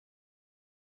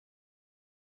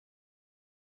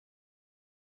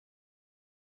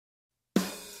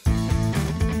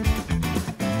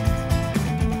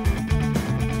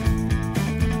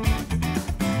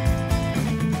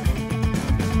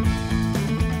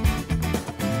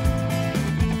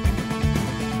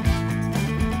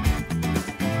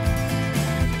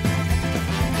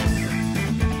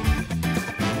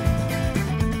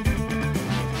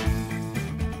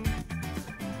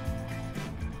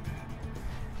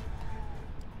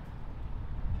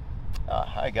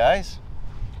Hi guys,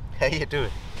 how you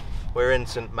doing? We're in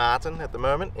St. Martin at the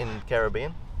moment in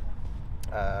Caribbean.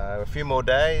 A few more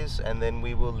days and then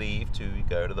we will leave to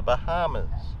go to the Bahamas,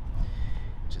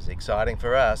 which is exciting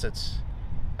for us. It's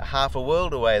half a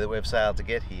world away that we've sailed to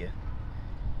get here.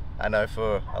 I know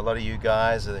for a lot of you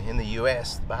guys in the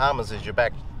US, the Bahamas is your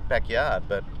backyard,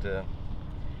 but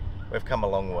we've come a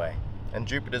long way, and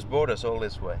Jupiter's brought us all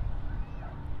this way.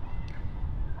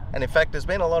 And in fact, there's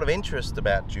been a lot of interest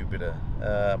about Jupiter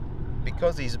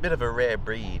because he's a bit of a rare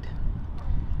breed.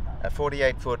 A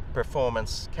 48-foot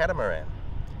performance catamaran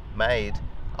made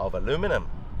of aluminum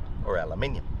or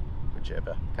aluminium,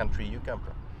 whichever country you come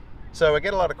from. So I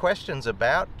get a lot of questions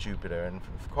about Jupiter and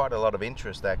quite a lot of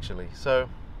interest actually. So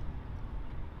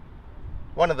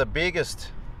one of the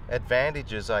biggest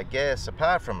advantages, I guess,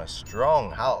 apart from a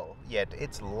strong hull, yet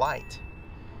it's light.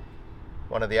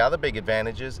 One of the other big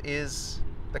advantages is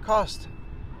the cost.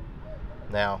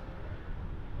 Now,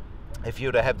 if you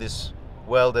were to have this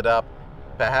welded up,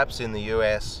 perhaps in the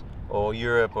US or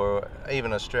Europe or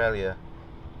even Australia,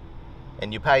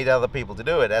 and you paid other people to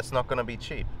do it, that's not going to be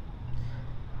cheap.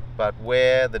 But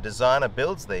where the designer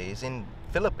builds these in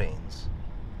Philippines,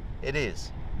 it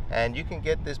is. And you can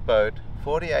get this boat,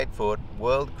 48-foot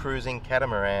world cruising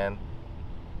catamaran,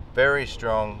 very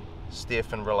strong,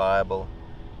 stiff and reliable,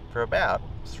 for about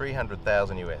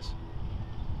 300,000 US.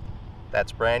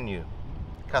 That's brand new,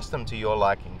 custom to your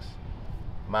likings.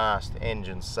 Mast,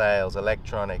 engine, sails,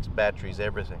 electronics, batteries,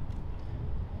 everything.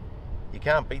 You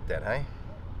can't beat that, hey?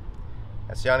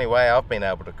 That's the only way I've been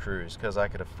able to cruise, because I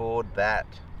could afford that.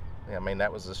 I mean,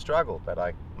 that was a struggle, but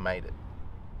I made it.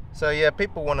 So yeah,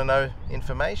 people want to know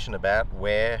information about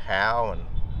where, how, and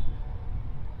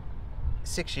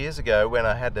 6 years ago when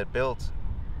I had that built,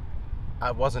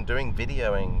 I wasn't doing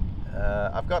videoing.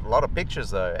 I've got a lot of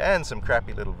pictures though, and some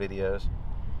crappy little videos.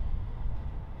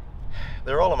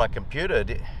 They're all on my computer.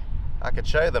 I could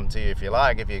show them to you if you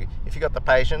like. If you got the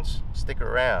patience, stick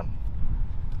around.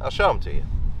 I'll show them to you.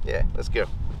 Yeah, let's go.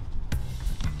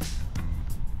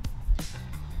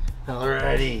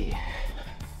 Alrighty.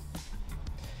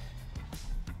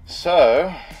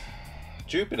 So,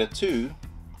 Jupiter²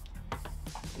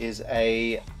 is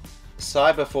a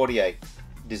Cyber 48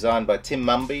 designed by Tim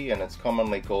Mumby, and it's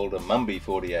commonly called a Mumby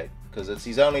 48 because it's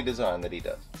his only design that he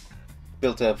does.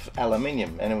 Built of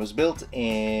aluminium, and it was built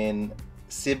in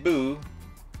Cebu,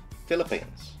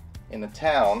 Philippines, in the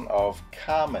town of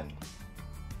Carmen.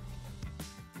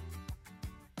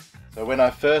 So when I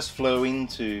first flew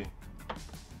into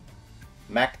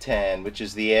Mactan, which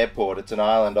is the airport, it's an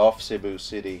island off Cebu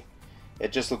City,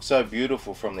 it just looked so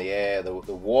beautiful from the air. The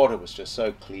water was just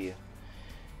so clear.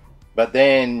 But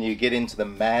then you get into the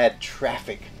mad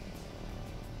traffic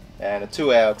and a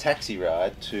 2-hour taxi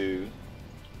ride to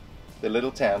the little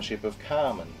township of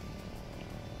Carmen.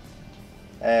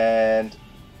 And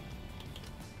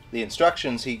the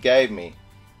instructions he gave me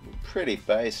were pretty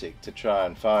basic to try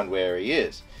and find where he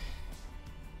is.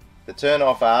 The turn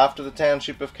off after the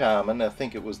township of Carmen, I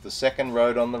think it was the second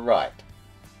road on the right.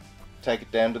 Take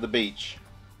it down to the beach.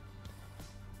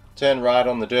 Turn right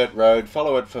on the dirt road,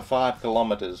 follow it for 5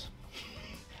 kilometers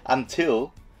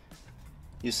until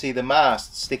you see the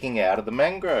mast sticking out of the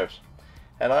mangroves.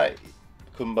 And I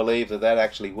couldn't believe that that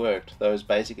actually worked. Those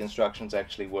basic instructions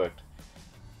actually worked.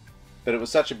 But it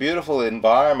was such a beautiful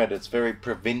environment. It's very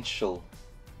provincial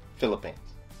Philippines.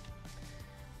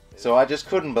 So I just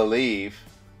couldn't believe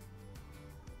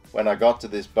when I got to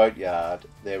this boatyard,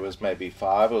 there was maybe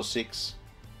 5 or 6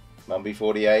 Mumby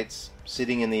 48s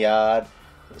sitting in the yard.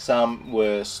 Some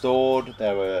were stored,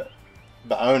 they were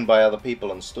owned by other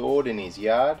people and stored in his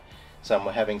yard. Some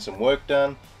were having some work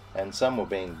done, and some were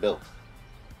being built.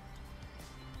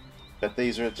 But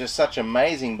these are just such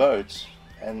amazing boats,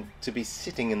 and to be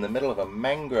sitting in the middle of a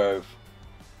mangrove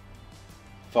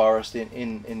forest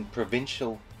in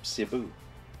provincial Cebu.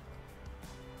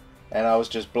 And I was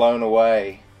just blown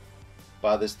away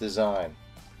by this design.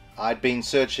 I'd been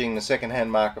searching the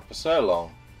second-hand market for so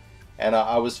long, and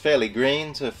I was fairly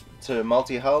green to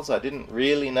multi-hulls. I didn't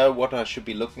really know what I should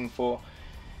be looking for.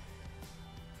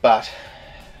 But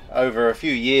over a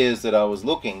few years that I was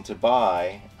looking to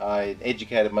buy, I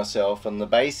educated myself on the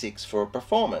basics for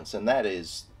performance, and that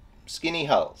is skinny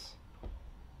hulls,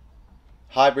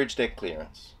 high bridge deck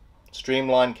clearance,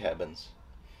 streamlined cabins,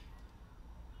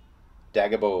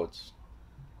 dagger boards.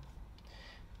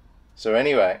 So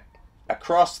anyway,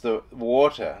 across the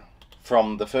water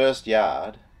from the first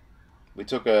yard, we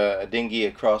took a dinghy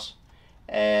across,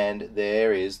 and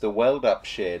there is the weld up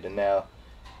shed. And now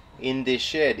in this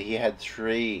shed he had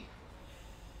 3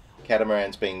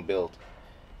 catamarans being built.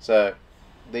 So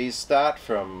these start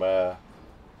from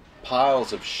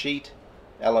piles of sheet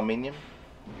aluminium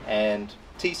and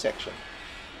T-section,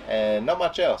 and not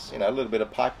much else, you know, a little bit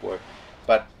of pipe work,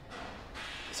 but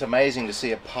it's amazing to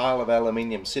see a pile of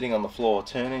aluminium sitting on the floor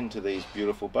turn into these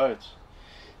beautiful boats.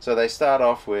 So they start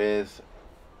off with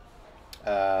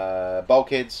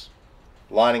bulkheads,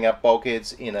 lining up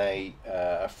bulkheads in a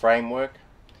framework,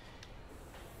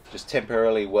 just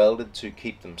temporarily welded to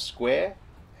keep them square,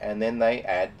 and then they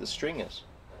add the stringers.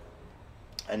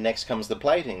 And next comes the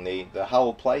plating, the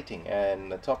hull plating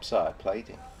and the topside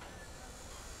plating.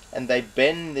 And they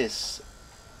bend this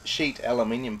sheet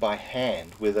aluminium by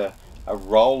hand with a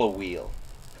roller wheel.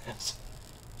 It's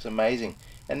amazing.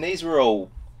 And these were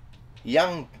all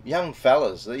young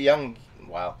fellas,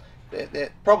 well,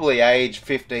 they're probably age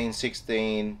 15,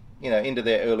 16, you know, into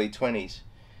their early 20s,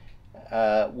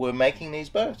 were making these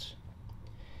boats.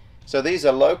 So these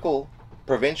are local,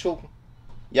 provincial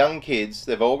young kids.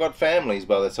 They've all got families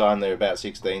by the time they're about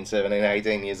 16, 17,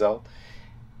 18 years old,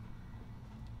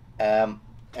 and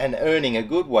earning a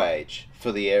good wage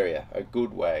for the area, a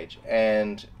good wage,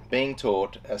 and being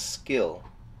taught a skill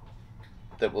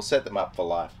that will set them up for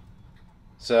life.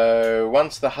 So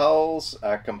once the hulls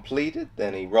are completed,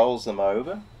 then he rolls them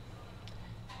over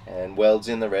and welds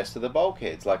in the rest of the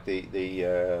bulkheads, like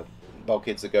the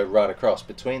bulkheads that go right across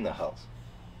between the hulls.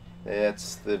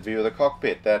 That's the view of the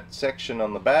cockpit. That section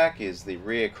on the back is the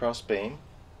rear crossbeam,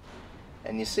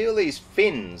 and you see all these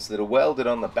fins that are welded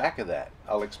on the back of that.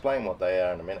 I'll explain what they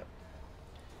are in a minute.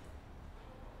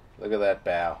 Look at that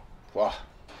bow. Wow.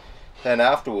 Then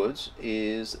afterwards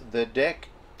is the deck.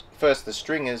 First the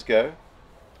stringers go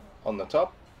on the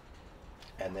top,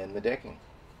 and then the decking.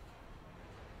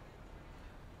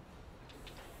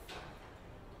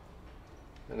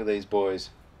 Look at these boys.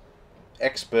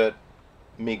 Expert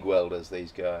MIG welders,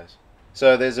 these guys.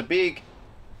 So there's a big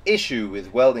issue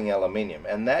with welding aluminium,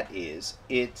 and that is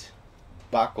it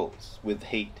buckles with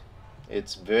heat.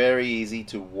 It's very easy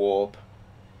to warp,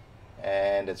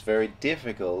 and it's very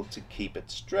difficult to keep it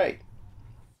straight.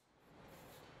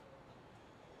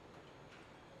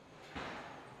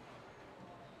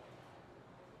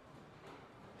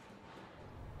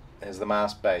 There's the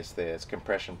mast base there, it's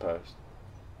compression post.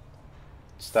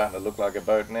 It's starting to look like a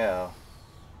boat now.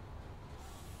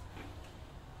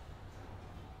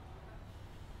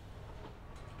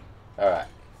 Alright,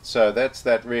 so that's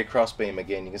that rear crossbeam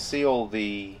again. You can see all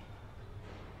the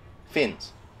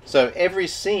fins. So every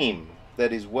seam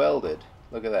that is welded,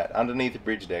 look at that, underneath the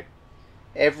bridge deck,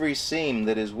 every seam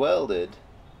that is welded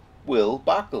will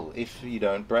buckle if you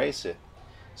don't brace it.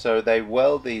 So they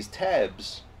weld these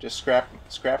tabs, just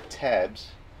scrap tabs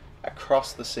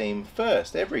across the seam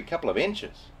first, every couple of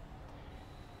inches,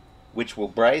 which will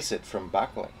brace it from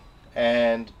buckling,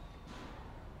 and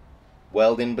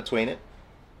weld in between it,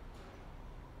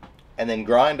 and then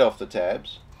grind off the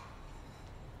tabs,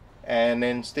 and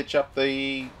then stitch up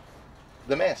the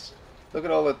mess. Look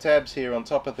at all the tabs here on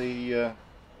top of the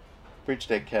bridge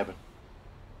deck cabin.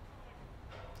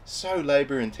 So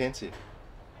labor intensive,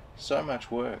 so much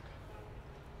work.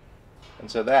 And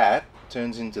so that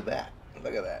turns into that.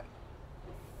 Look at that.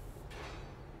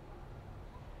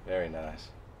 Very nice.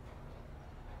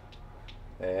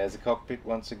 There's the cockpit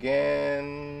once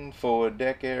again, forward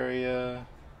deck area.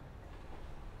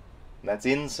 And that's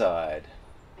inside.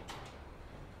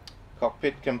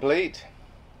 Cockpit complete.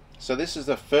 So this is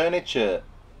the furniture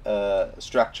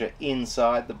structure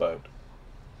inside the boat.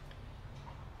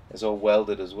 It's all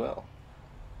welded as well.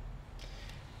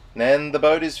 And then the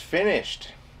boat is finished,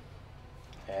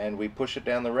 and we push it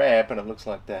down the ramp and it looks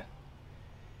like that.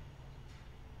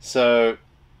 So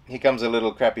here comes a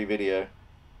little crappy video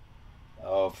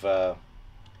of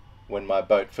when my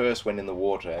boat first went in the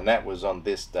water, and that was on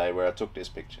this day where I took this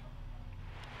picture.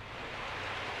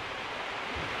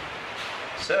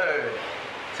 So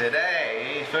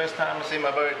today, first time to see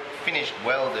my boat finished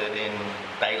welded in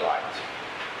daylight,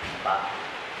 but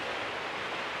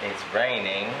it's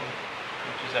raining,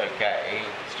 which is okay.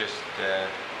 It's just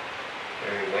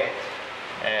very wet.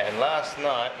 And last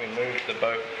night we moved the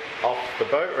boat off the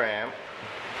boat ramp,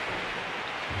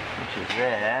 which is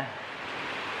there,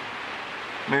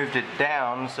 moved it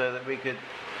down so that we could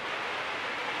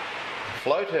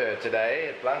float her today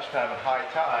at lunchtime at high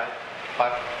tide,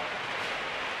 but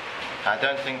I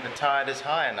don't think the tide is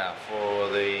high enough,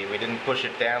 or we didn't push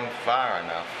it down far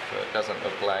enough. So it doesn't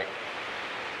look like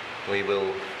we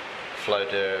will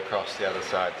float her across the other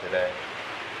side today.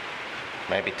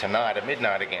 Maybe tonight at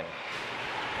midnight again.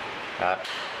 At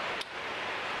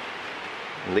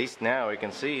least now we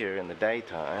can see her in the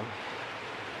daytime.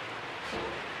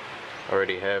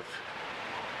 Already have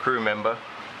crew member.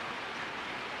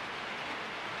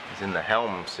 He's in the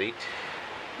helm seat.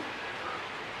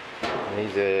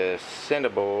 These are center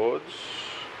boards,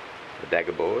 the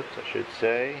dagger boards I should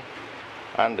say.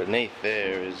 Underneath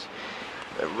there is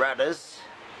the rudders.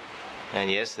 And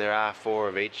yes, there are 4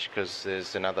 of each because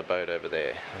there's another boat over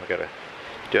there. We've got to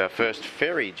do our first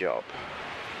ferry job.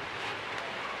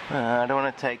 I don't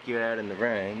want to take you out in the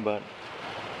rain, but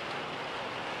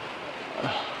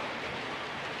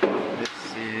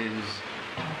this is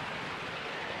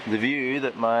the view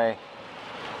that my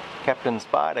Captain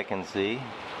Spider can see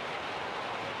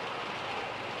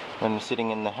when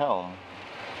sitting in the helm.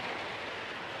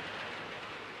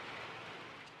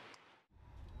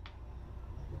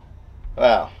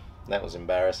 Wow, that was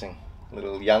embarrassing. A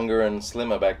little younger and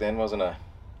slimmer back then, wasn't I?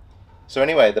 So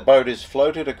anyway, the boat is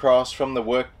floated across from the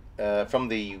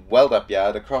weld up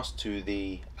yard across to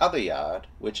the other yard,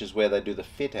 which is where they do the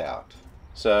fit out.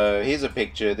 So here's a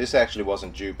picture. This actually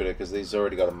wasn't Jupiter because these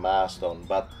already got a mast on,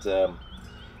 but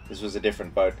this was a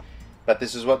different boat. But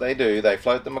this is what they do. They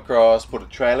float them across, put a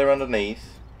trailer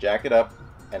underneath, jack it up,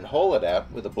 and haul it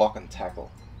out with a block and tackle.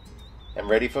 And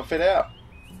ready for fit out.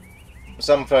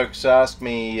 Some folks ask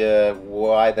me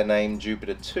why the name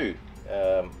Jupiter².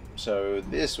 So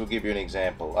this will give you an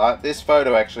example. This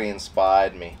photo actually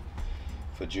inspired me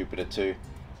for Jupiter².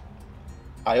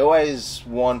 I always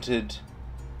wanted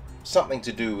something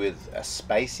to do with a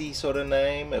spacey sort of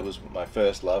name. It was my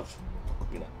first love,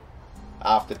 you know,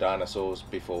 after dinosaurs,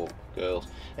 before girls.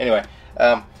 Anyway,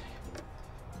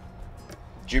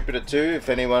 Jupiter², if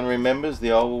anyone remembers the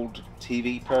old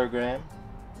TV program,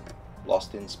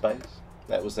 Lost in Space,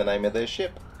 that was the name of their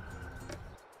ship.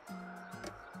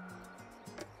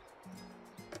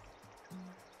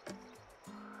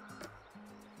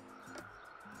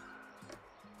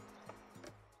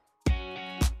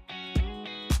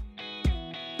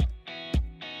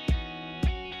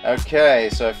 Okay,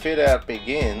 so fit out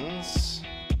begins.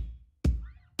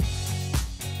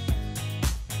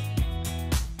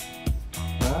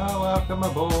 Well, welcome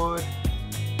aboard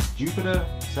Jupiter,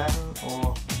 Saturn,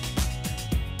 or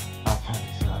I can't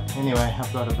decide. Anyway,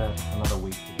 I've got about another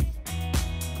week.